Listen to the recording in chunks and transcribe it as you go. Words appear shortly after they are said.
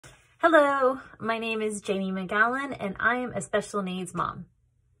Hello, my name is Jamie McGowan and I am a special needs mom.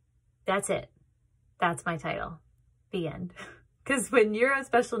 That's it. That's my title. The end. Because when you're a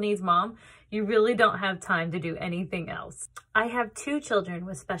special needs mom, you really don't have time to do anything else. I have 2 children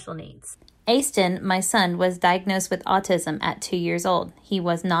with special needs. Aston, my son, was diagnosed with autism at 2 years old. He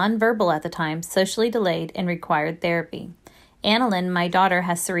was nonverbal at the time, socially delayed, and required therapy. Annalyn, my daughter,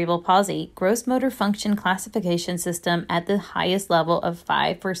 has cerebral palsy, gross motor function classification system at the highest level of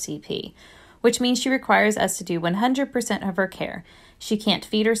 5 for CP, which means she requires us to do 100% of her care. She can't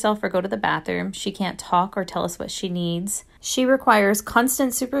feed herself or go to the bathroom. She can't talk or tell us what she needs. She requires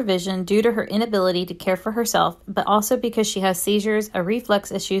constant supervision due to her inability to care for herself, but also because she has seizures, a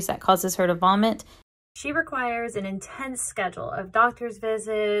reflux issues that causes her to vomit. She requires an intense schedule of doctor's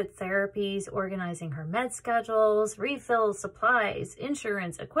visits, therapies, organizing her med schedules, refills, supplies,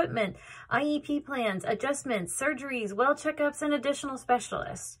 insurance, equipment, IEP plans, adjustments, surgeries, well checkups, and additional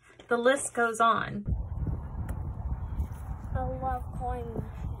specialists. The list goes on. I love coins.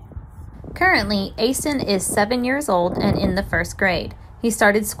 Currently, Aston is 7 years old and in the 1st grade. He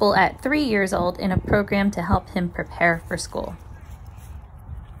started school at 3 years old in a program to help him prepare for school.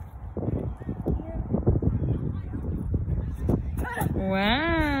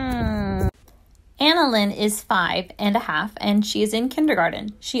 Wow. Annalyn is 5.5 and she is in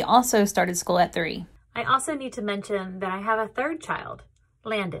kindergarten. She also started school at 3. I also need to mention that I have a 3rd child,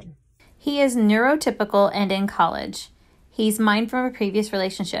 Landon. He is neurotypical and in college. He's mine from a previous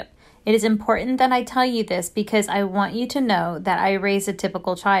relationship. It is important that I tell you this because I want you to know that I raised a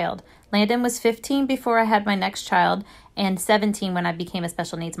typical child. Landon was 15 before I had my next child and 17 when I became a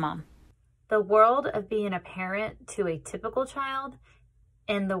special needs mom. The world of being a parent to a typical child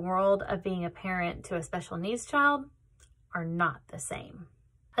and the world of being a parent to a special needs child are not the same.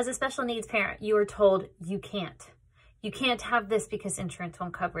 As a special needs parent, you are told you can't. You can't have this because insurance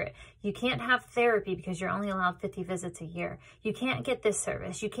won't cover it. You can't have therapy because you're only allowed 50 visits a year. You can't get this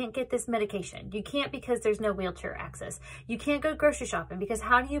service. You can't get this medication. You can't because there's no wheelchair access. You can't go grocery shopping because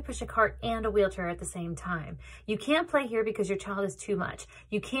how do you push a cart and a wheelchair at the same time? You can't play here because your child is too much.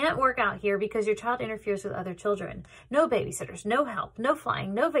 You can't work out here because your child interferes with other children. No babysitters, no help, no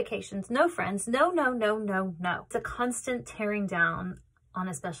flying, no vacations, no friends, no, no, no, no, no. It's a constant tearing down on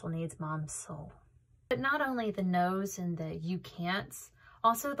a special needs mom's soul. But not only the no's and the you can'ts,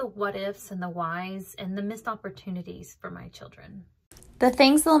 also the what ifs and the whys and the missed opportunities for my children. The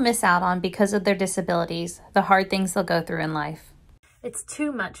things they'll miss out on because of their disabilities, the hard things they'll go through in life. It's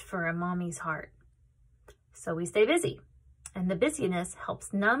too much for a mommy's heart. So we stay busy, and the busyness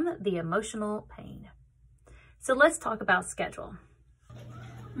helps numb the emotional pain. So let's talk about schedule.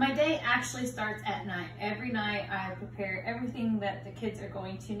 My day actually starts at night. Every night I prepare everything that the kids are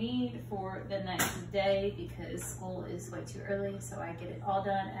going to need for the next day because school is way too early, so I get it all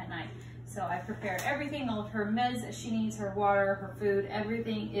done at night. So I prepare everything, all of her meds that she needs, her water, her food,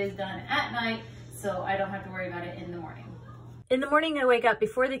 everything is done at night, so I don't have to worry about it in the morning. In the morning, I wake up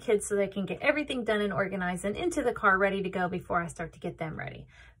before the kids so they can get everything done and organized and into the car ready to go before I start to get them ready.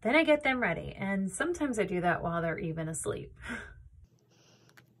 Then I get them ready, and sometimes I do that while they're even asleep.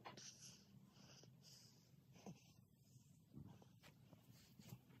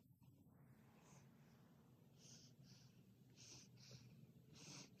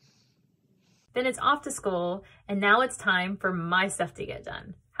 Then it's off to school, and now it's time for my stuff to get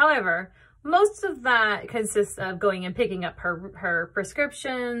done. However, most of that consists of going and picking up her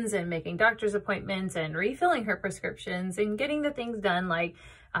prescriptions and making doctor's appointments and refilling her prescriptions and getting the things done like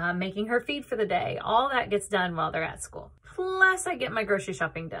making her feed for the day. All that gets done while they're at school. Plus, I get my grocery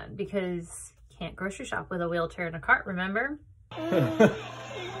shopping done because you can't grocery shop with a wheelchair and a cart, remember?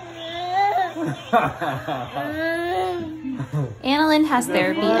 Annalyn has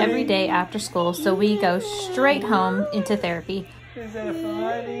therapy every day after school, so we go straight home into therapy. Is that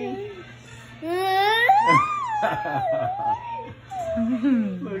funny?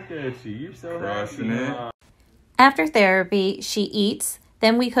 Look at you, you're so happy. After therapy, she eats,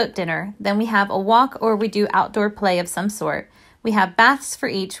 then we cook dinner, then we have a walk or we do outdoor play of some sort. We have baths for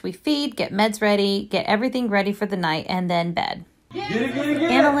each, we feed, get meds ready, get everything ready for the night, and then bed.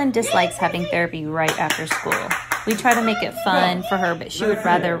 Annalyn dislikes having therapy right after school. We try to make it fun for her, but she would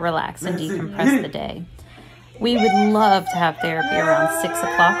rather relax and decompress the day. We would love to have therapy around 6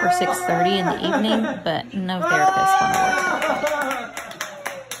 o'clock or 6:30 in the evening, but no therapists want to work that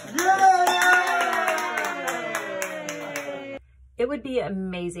late. It would be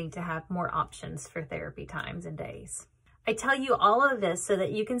amazing to have more options for therapy times and days. I tell you all of this so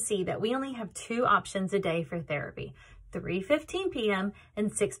that you can see that we only have 2 options a day for therapy. 3:15 p.m.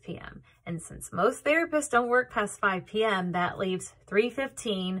 and 6 p.m. And since most therapists don't work past 5 p.m., that leaves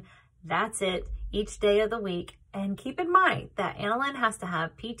 3:15 That's it, each day of the week. And keep in mind that Annalyn has to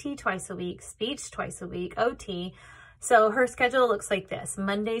have PT twice a week, speech twice a week, OT. So her schedule looks like this.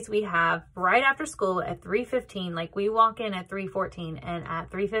 Mondays we have right after school at 3:15, like we walk in at 3:14, and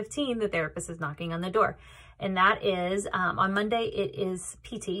at 3:15 the therapist is knocking on the door. And that is, on Monday it is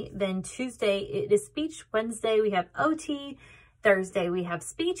PT, then Tuesday it is speech, Wednesday we have OT, Thursday we have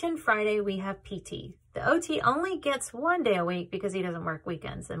speech, and Friday we have PT. The OT only gets one day a week because he doesn't work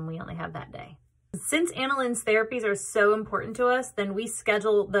weekends and we only have that day. Since Annalyn's therapies are so important to us, then we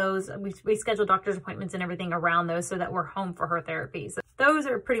schedule those, we schedule doctor's appointments and everything around those so that we're home for her therapies. Those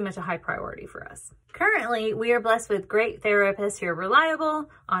are pretty much a high priority for us. Currently, we are blessed with great therapists who are reliable,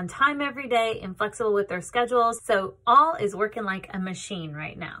 on time every day, and flexible with their schedules. So all is working like a machine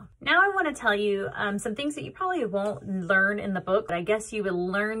right now. Now I want to tell you some things that you probably won't learn in the book, but I guess you would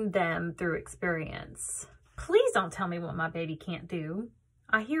learn them through experience. Please don't tell me what my baby can't do.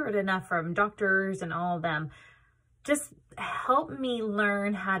 I hear it enough from doctors and all of them. Just help me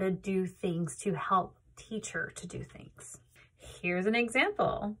learn how to do things to help teach her to do things. Here's an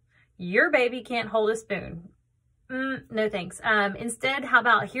example. Your baby can't hold a spoon. No thanks. Instead, how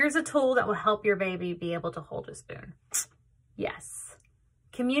about here's a tool that will help your baby be able to hold a spoon. Yes.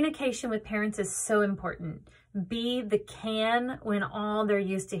 Communication with parents is so important. Be the can when all they're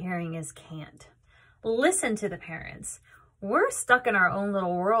used to hearing is can't. Listen to the parents. We're stuck in our own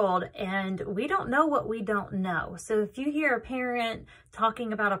little world and we don't know what we don't know. So if you hear a parent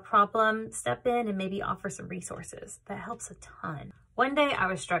talking about a problem, step in and maybe offer some resources. That helps a ton. One day I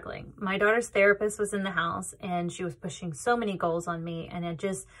was struggling. My daughter's therapist was in the house and she was pushing so many goals on me and it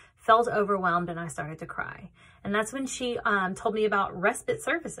just felt overwhelmed and I started to cry. And that's when she told me about respite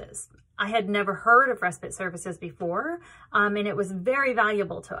services. I had never heard of respite services before, and it was very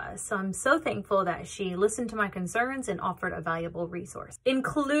valuable to us. So I'm so thankful that she listened to my concerns and offered a valuable resource.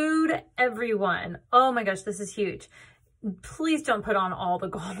 Include everyone. Oh my gosh, this is huge. Please don't put on all the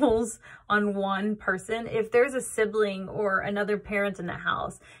goals on one person. If there's a sibling or another parent in the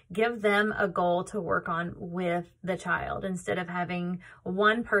house, give them a goal to work on with the child instead of having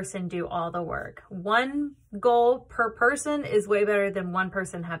one person do all the work. One goal per person is way better than one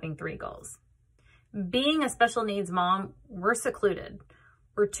person having 3 goals. Being a special needs mom, we're secluded.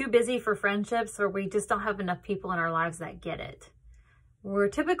 We're too busy for friendships or we just don't have enough people in our lives that get it. We're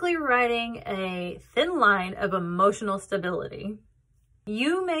typically riding a thin line of emotional stability.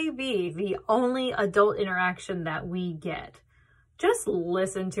 You may be the only adult interaction that we get. Just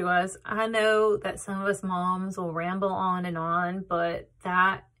listen to us. I know that some of us moms will ramble on, but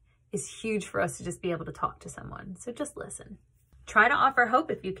that is huge for us to just be able to talk to someone. So just listen. Try to offer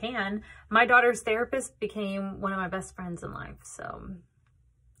hope if you can. My daughter's therapist became one of my best friends in life, so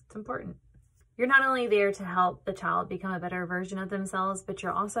it's important. You're not only there to help the child become a better version of themselves, but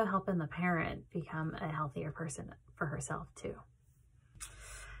you're also helping the parent become a healthier person for herself too.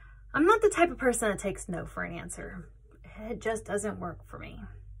 I'm not the type of person that takes no for an answer. It just doesn't work for me.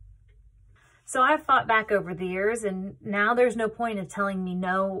 So I've fought back over the years and now there's no point of telling me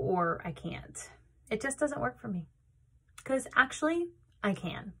no or I can't. It just doesn't work for me. Because actually, I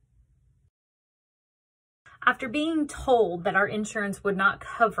can. After being told that our insurance would not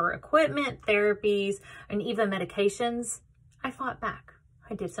cover equipment, therapies, and even medications, I fought back.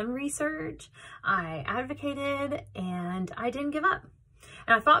 I did some research, I advocated, and I didn't give up.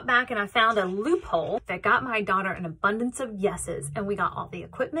 And I fought back and I found a loophole that got my daughter an abundance of yeses. And we got all the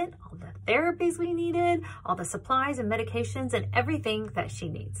equipment, all the therapies we needed, all the supplies and medications, and everything that she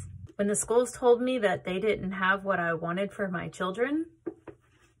needs. When the schools told me that they didn't have what I wanted for my children,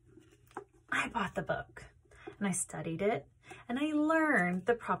 I bought the book. And I studied it and I learned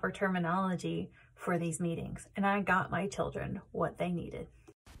the proper terminology for these meetings and I got my children what they needed.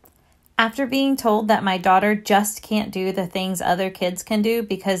 After being told that my daughter just can't do the things other kids can do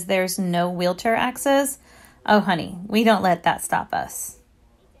because there's no wheelchair access, oh honey, we don't let that stop us.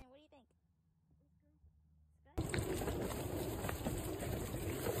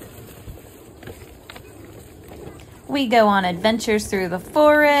 We go on adventures through the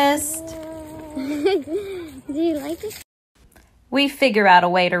forest. Do you like it? We figure out a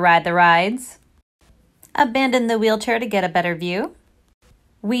way to ride the rides. Abandon the wheelchair to get a better view.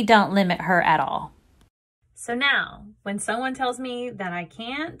 We don't limit her at all. So now, when someone tells me that I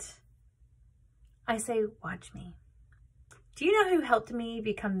can't, I say, watch me. Do you know who helped me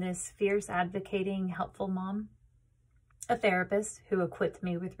become this fierce, advocating, helpful mom? A therapist who equipped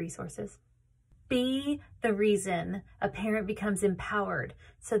me with resources. Be the reason a parent becomes empowered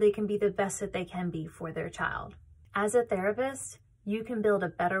so they can be the best that they can be for their child. As a therapist, you can build a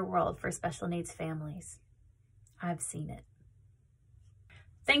better world for special needs families. I've seen it.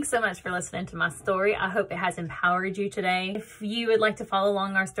 Thanks so much for listening to my story. I hope it has empowered you today. If you would like to follow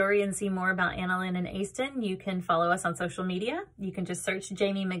along our story and see more about Annalyn and Aston, you can follow us on social media. You can just search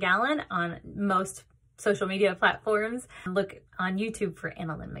Jamie McGowan on most social media platforms. Look on YouTube for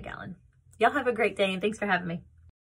Annalyn McGowan. Y'all have a great day and thanks for having me.